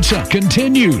Family Pizza,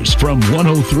 continues from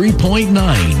 103.9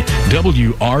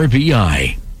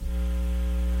 WRBI.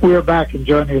 We are back, and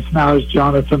joining us now is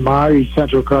Jonathan Meyer, East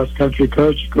Central Cross Country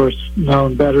coach, of course,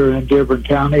 known better in Dearborn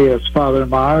County as Father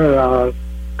Meyer.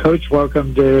 Coach,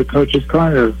 welcome to Coach's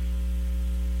Corner.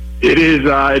 It is.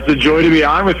 It's a joy to be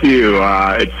on with you.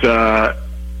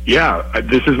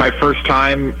 This is my first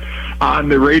time on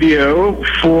the radio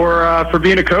for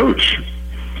being a coach.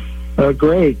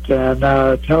 Great. And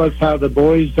tell us how the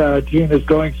boys' team is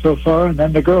going so far, and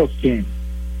then the girls' team.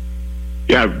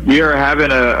 Yeah, we are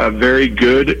having a very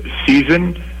good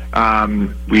season.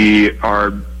 We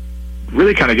are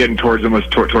really kind of getting towards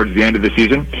the end of the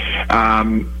season.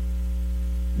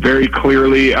 Very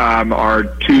clearly, our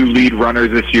two lead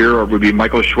runners this year would be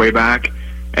Michael Schwayback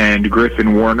and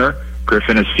Griffin Warner.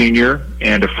 Griffin, a senior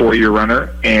and a 4-year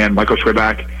runner, and Michael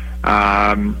Schwayback,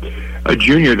 a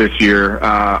junior this year.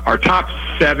 Our top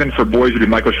 7 for boys would be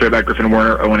Michael Schwayback, Griffin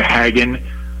Warner, Owen Hagen,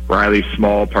 Riley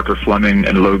Small, Parker Fleming,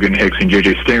 and Logan Hicks and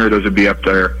J.J. Stinger. Those would be up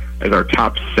there as our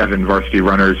top 7 varsity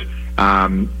runners. Our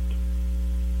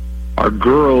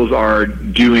girls are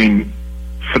doing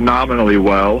phenomenally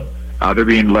well. They're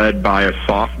being led by a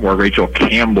sophomore, Rachel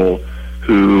Campbell,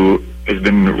 who has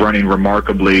been running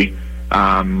remarkably.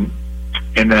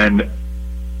 And then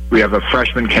we have a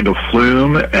freshman, Kendall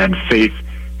Flume, and Faith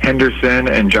Henderson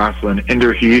and Jocelyn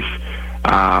Inderheath.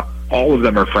 All of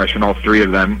them are freshmen, all 3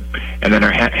 of them. And then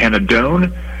our Hannah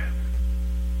Doan,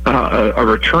 a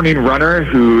returning runner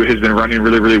who has been running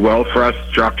really, really well for us,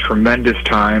 dropped tremendous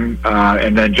time.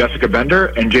 And then Jessica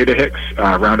Bender and Jada Hicks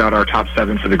round out our top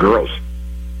 7 for the girls.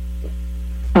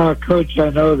 Coach, I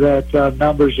know that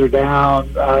numbers are down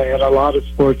in a lot of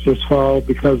sports this fall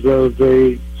because of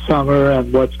the summer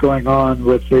and what's going on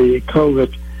with the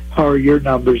COVID. How are your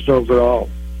numbers overall?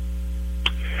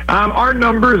 Our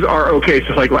numbers are okay.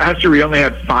 So, like last year, we only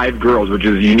had 5 girls, which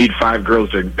is you need 5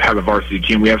 girls to have a varsity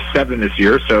team. We have 7 this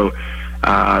year, so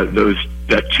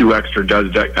that 2 extra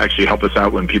does actually help us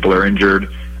out when people are injured.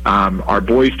 Our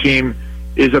boys team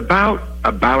is about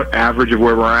average of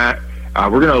where we're at.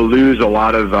 We're going to lose a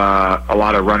lot of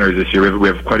runners this year. We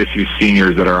have quite a few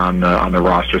seniors that are on the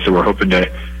roster, so we're hoping to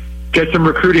get some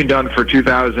recruiting done for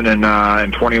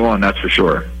 2021. That's for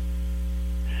sure.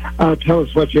 Tell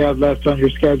us what you have left on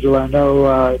your schedule. I know,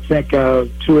 I think 2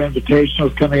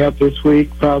 invitationals coming up this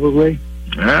week, probably.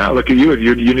 Yeah, look at you.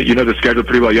 You know the schedule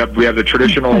pretty well. We have the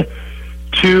traditional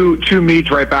two meets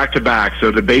right back to back.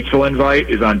 So the Batesville invite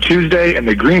is on Tuesday, and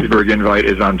the Greensburg invite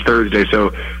is on Thursday.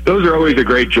 So those are always a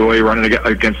great joy, running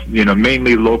against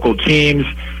mainly local teams.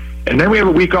 And then we have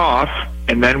a week off,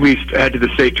 and then we head to the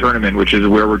state tournament, which is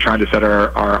where we're trying to set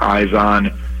our eyes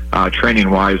on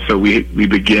training-wise. So we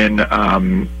begin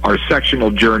our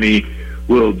sectional journey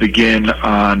will begin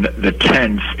on the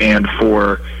 10th, and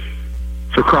for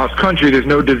cross country, there's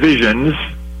no divisions.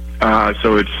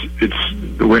 So it's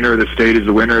the winner of the state is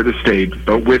the winner of the state.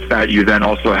 But with that, you then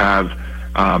also have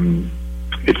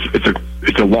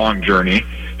it's a long journey.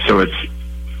 So it's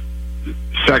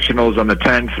sectionals on the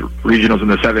 10th, regionals on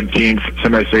the 17th,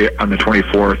 semi-state on the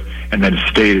 24th, and then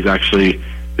state is actually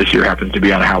this year happens to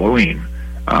be on Halloween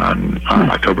on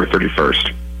October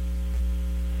 31st.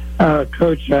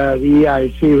 Coach, the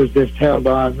EIC was just held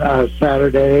on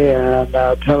Saturday, and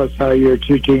tell us how your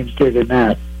two teams did in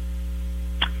that.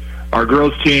 Our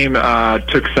girls team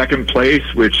took second place,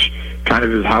 which kind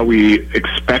of is how we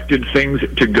expected things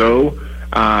to go,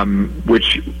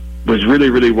 which was really,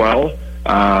 really well.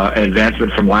 An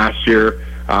advancement from last year.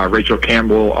 Rachel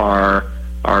Campbell, our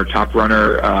top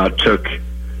runner, took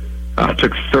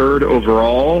third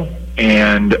overall,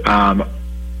 and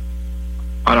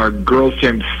on our girls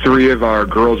team, 3 of our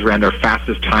girls ran their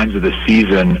fastest times of the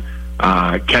season.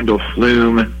 Kendall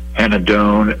Flume, Hannah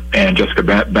Doan, and Jessica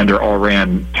Bender all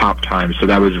ran top times, so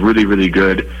that was really, really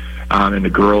good in the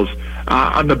girls.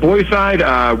 On the boys' side,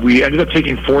 we ended up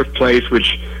taking 4th place,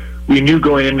 which we knew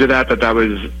going into that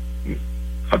was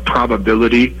a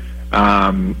probability.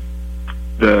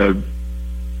 The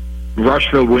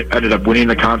Rushville ended up winning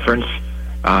the conference,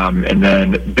 and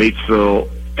then Batesville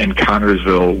and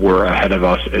Connersville were ahead of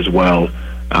us as well.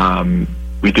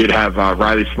 We did have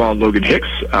Riley Small and Logan Hicks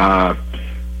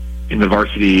in the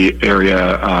varsity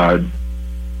area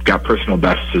got personal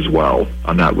bests as well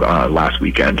on that last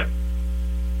weekend.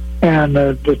 And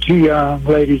the 2 young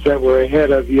ladies that were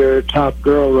ahead of your top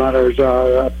girl runners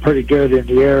are pretty good in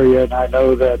the area, and I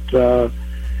know that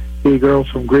the girl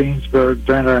from Greensburg,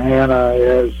 Brenner Hanna,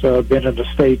 has been in the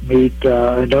state meet.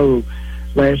 I know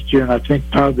last year, and I think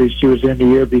probably she was in the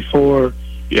year before.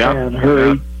 Yeah. And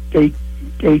her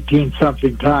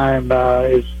 18-something time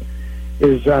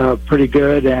is pretty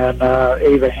good, and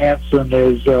Ava Hansen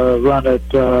is run at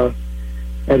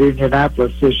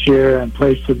Indianapolis this year and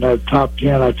placed in the top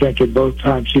 10, I think, in both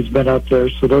times she's been up there.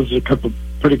 So those are a couple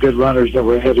pretty good runners that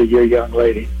were ahead of your young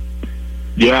lady.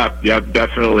 Yeah,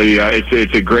 definitely.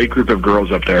 It's a great group of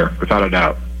girls up there, without a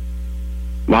doubt.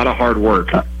 A lot of hard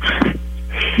work.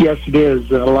 Yes, it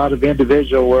is. A lot of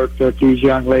individual work that these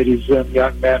young ladies and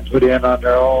young men put in on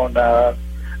their own.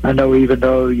 I know even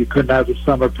though you couldn't have the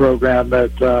summer program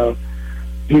that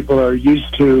people are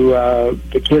used to,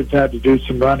 the kids had to do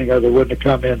some running or they wouldn't have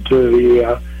come into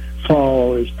the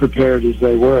fall as prepared as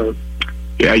they were.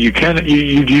 Yeah, you cannot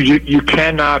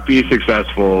be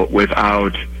successful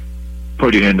without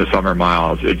putting in the summer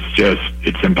miles.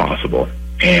 It's impossible.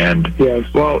 And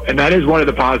yes. Well, and that is one of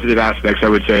the positive aspects, I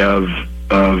would say, of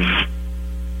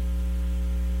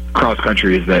cross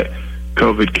country, is that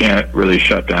COVID can't really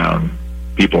shut down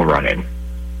people running.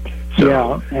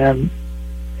 So, yeah,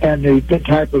 and the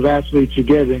type of athletes you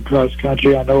get in cross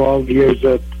country. I know all the years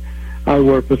that I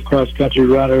work with cross country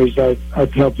runners, I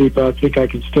tell people I think I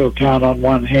can still count on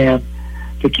one hand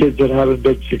the kids that haven't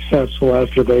been successful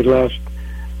after they left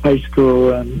high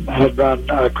school and had run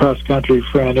cross country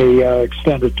for any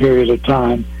extended period of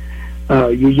time.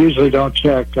 You usually don't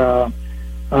check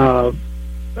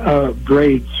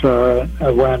grades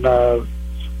when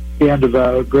the end of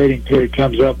a grading period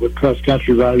comes up with cross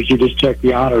country runners. You just check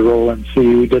the honor roll and see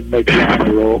who didn't make the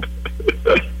honor roll.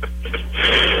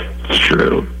 It's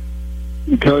true.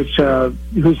 Coach,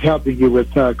 who's helping you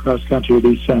with cross country at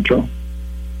East Central?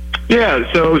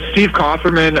 Yeah, so Steve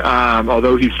Kofferman,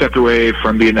 although he stepped away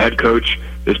from being the head coach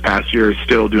this past year, is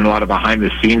still doing a lot of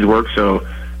behind-the-scenes work, so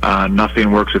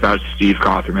nothing works without Steve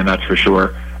Kofferman, that's for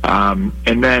sure.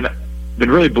 And then been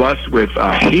really blessed with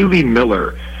Haley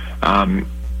Miller.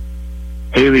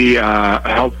 Haley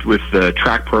helped with the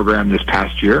track program this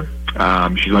past year.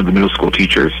 She's one of the middle school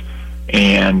teachers,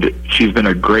 and she's been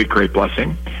a great, great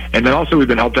blessing. And then also we've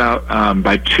been helped out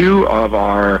by 2 of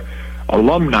our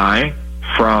alumni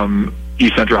from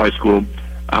East Central High School.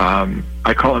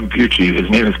 I call him Pucci. His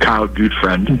name is Kyle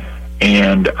Gutfriend.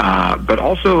 And but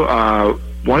also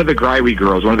one of the Greiwe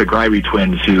girls, one of the Greiwe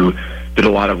twins, who did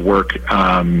a lot of work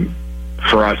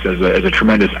for us as a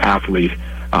tremendous athlete.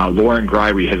 Lauren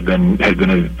Greiwe has been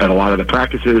at a lot of the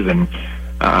practices and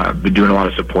been doing a lot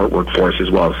of support work for us as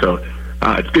well. So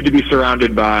it's good to be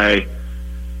surrounded by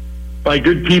by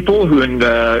good people who, and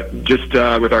just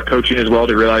with our coaching as well,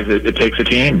 to realize that it takes a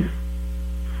team.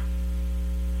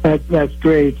 That's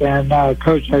great. And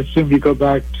Coach, I assume you go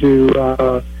back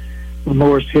to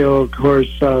Morris Hill, of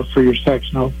course, for your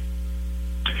sectional.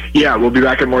 Yeah, we'll be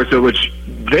back at Morris Hill, which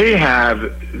they have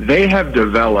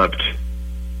developed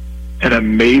an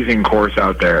amazing course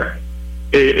out there.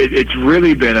 It's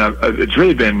really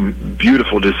been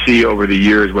beautiful to see over the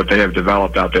years what they have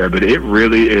developed out there. But it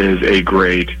really is a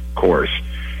great course,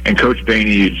 and Coach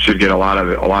Bainey should get a lot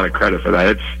of credit for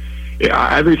that.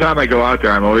 Every time I go out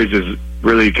there, I'm always just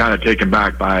really kind of taken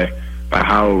back by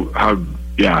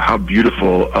how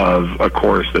beautiful of a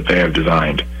course that they have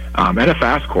designed, and a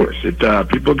fast course.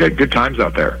 People get good times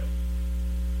out there.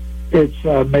 It's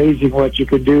amazing what you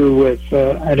can do with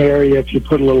an area if you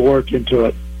put a little work into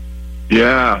it.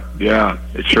 Yeah,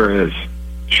 it sure is.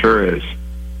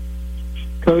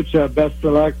 Coach, best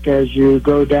of luck as you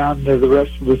go down to the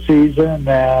rest of the season.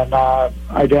 And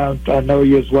I know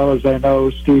you as well as I know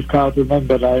Steve Cotherman,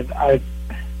 but I've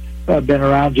been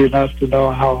around you enough to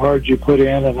know how hard you put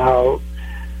in and how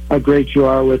great you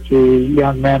are with the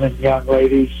young men and young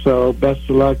ladies. So best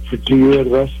of luck to you the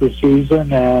rest of the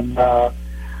season. And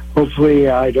hopefully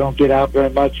I don't get out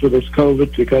very much with this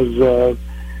COVID because of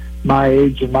my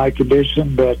age and my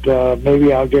condition, but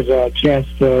maybe I'll get a chance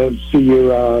to see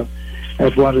you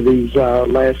at one of these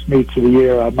last meets of the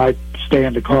year. I might stay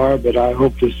in the car, but I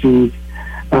hope to see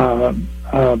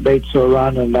Batesville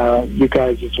run and you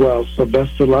guys as well. So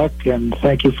best of luck, and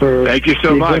thank you so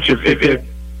much.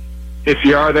 If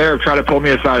you are there, try to pull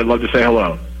me aside. I'd love to say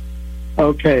hello.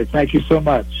 Okay, thank you so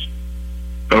much.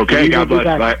 Okay, God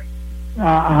bless.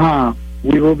 Bye.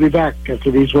 We will be back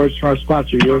after these words from our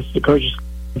sponsor. Yours, the Coaches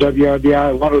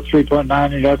WRBI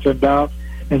 103.9 in FM dial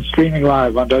and streaming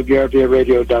live on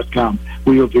WRBIRadio.com.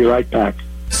 We will be right back.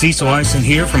 Cecil Eisen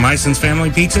here from Eisen's Family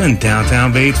Pizza in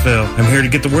downtown Batesville. I'm here to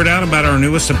get the word out about our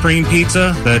newest Supreme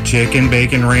Pizza, the Chicken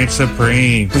Bacon Ranch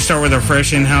Supreme. We start with our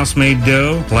fresh in-house made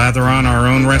dough, lather on our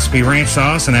own recipe ranch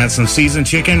sauce, and add some seasoned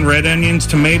chicken, red onions,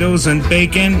 tomatoes, and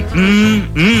bacon.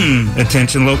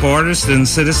 Attention local artists and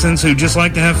citizens who just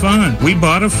like to have fun. We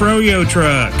bought a Froyo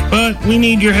truck, but we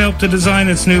need your help to design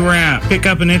its new wrap. Pick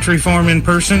up an entry form in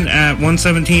person at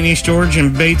 117 East George in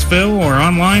Batesville or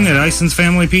online at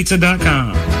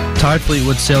IsonsFamilyPizza.com. Todd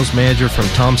Fleetwood, sales manager from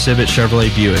Tom Sibbett Chevrolet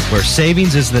Buick, where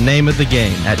savings is the name of the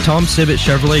game. At Tom Sibbett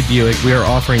Chevrolet Buick, we are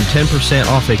offering 10%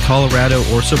 off a Colorado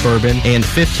or Suburban and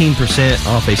 15%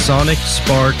 off a Sonic,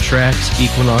 Spark, Trax,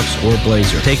 Equinox, or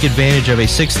Blazer. Take advantage of a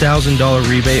 $6,000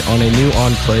 rebate on a new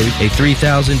Enclave, a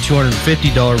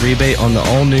 $3,250 rebate on the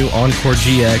all-new Encore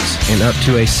GX, and up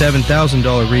to a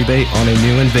 $7,000 rebate on a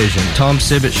new Envision. Tom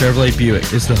Sibbett Chevrolet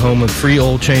Buick is the home of free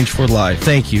oil change for life.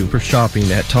 Thank you for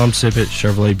shopping at Tom Sibbett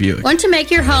Chevrolet Buick. Want to make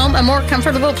your home a more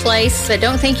comfortable place but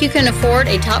don't think you can afford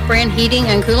a top brand heating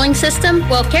and cooling system?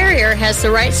 Well, Carrier has the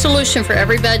right solution for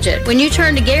every budget. When you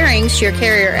turn to Garings, your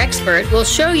Carrier expert, we'll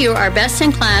show you our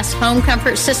best-in-class home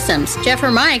comfort systems. Jeff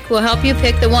or Mike will help you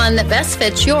pick the one that best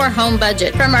fits your home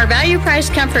budget. From our value price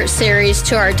comfort series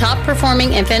to our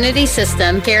top-performing Infinity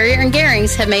system, Carrier and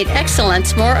Garings have made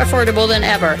excellence more affordable than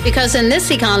ever. Because in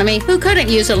this economy, who couldn't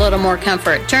use a little more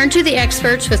comfort? Turn to the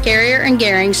experts with Carrier and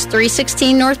Garings,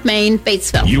 316 North Main,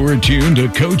 Batesville. You are tuned to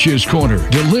Coach's Corner,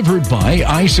 delivered by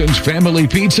Eisen's Family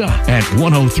Pizza at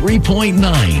 103.9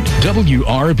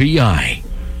 WRBI.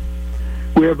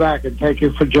 We're back, and thank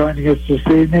you for joining us this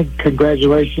evening.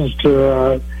 Congratulations to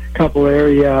a couple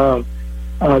area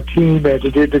team at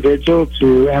an individual,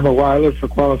 to Emma Weiler for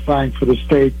qualifying for the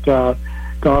state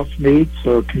golf meet.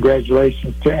 So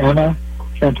congratulations to Emma,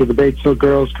 and to the Batesville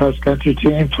girls cross country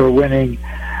team for winning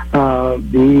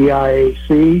the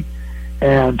EIAC,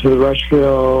 and to the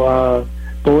Rushville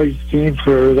boys team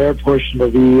for their portion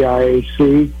of the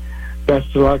EIAC.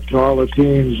 Best of luck to all the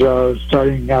teams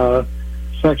starting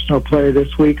sectional play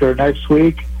this week or next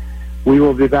week. We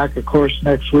will be back, of course,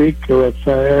 next week with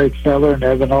Eric Feller and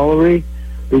Evan Olery.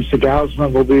 Lisa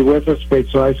Gausman will be with us,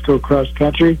 Batesville High School cross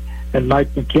country, and Mike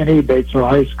McKinney, Batesville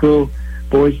High School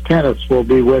boys tennis, will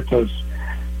be with us.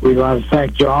 We want to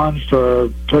thank John for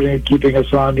keeping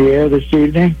us on the air this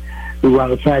evening. We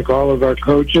want to thank all of our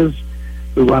coaches.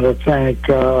 We want to thank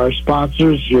our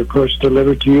sponsors, your course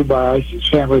delivered to you by Eisen's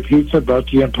Family Pizza, brought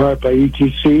to you in part by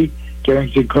ETC,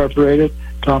 Garings Incorporated,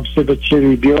 Tom Sibbett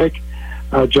Chevy Buick,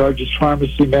 George's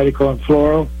Pharmacy, Medical and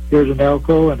Floral, here in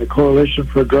Elko, and the Coalition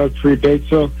for Drug-Free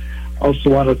Batesville.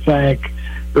 Also want to thank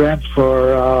Brent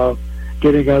for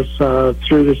getting us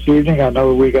through this evening. I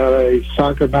know we got a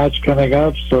soccer match coming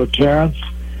up, so Terrence,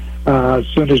 as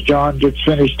soon as John gets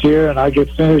finished here and I get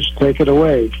finished, take it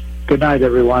away. Good night,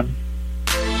 everyone.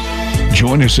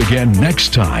 Join us again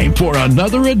next time for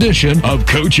another edition of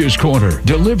Coach's Corner,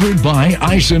 delivered by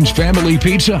Ison's Family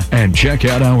Pizza. And check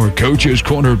out our Coach's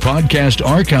Corner podcast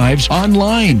archives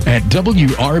online at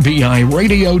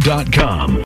WRBIRadio.com.